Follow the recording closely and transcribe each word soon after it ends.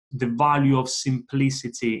the value of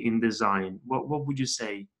simplicity in design? What would you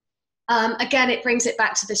say? Again, it brings it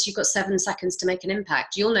back to this: you've got 7 seconds to make an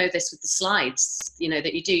impact. You'll know this with the slides,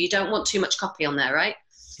 that you do. You don't want too much copy on there, right?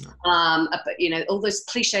 But all those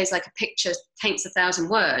cliches like a picture paints 1,000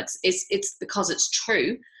 words, it's because it's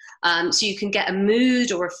true. So you can get a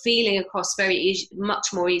mood or a feeling across much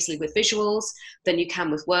more easily with visuals than you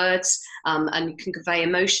can with words, and you can convey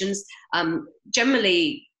emotions.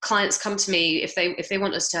 Generally, clients come to me if they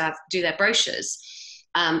want us to do their brochures.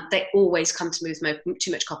 They always come to me with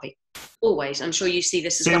too much copy. Always. I'm sure you see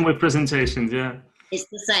this as well. Same with presentations, yeah. It's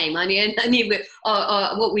the same. I mean,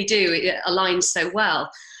 what we do, it aligns so well.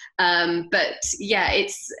 But yeah,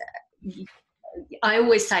 I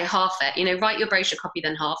always say half it. Write your brochure copy,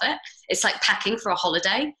 then half it. It's like packing for a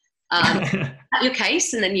holiday. At your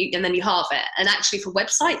case, and then you halve it. And actually, for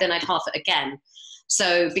website, then I'd half it again.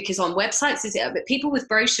 So because on websites, but people with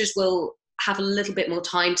brochures will have a little bit more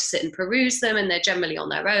time to sit and peruse them, and they're generally on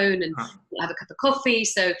their own and have a cup of coffee.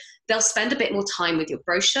 So they'll spend a bit more time with your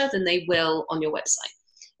brochure than they will on your website.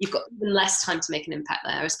 You've got even less time to make an impact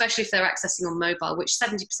there, especially if they're accessing on mobile, which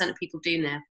 70% of people do now.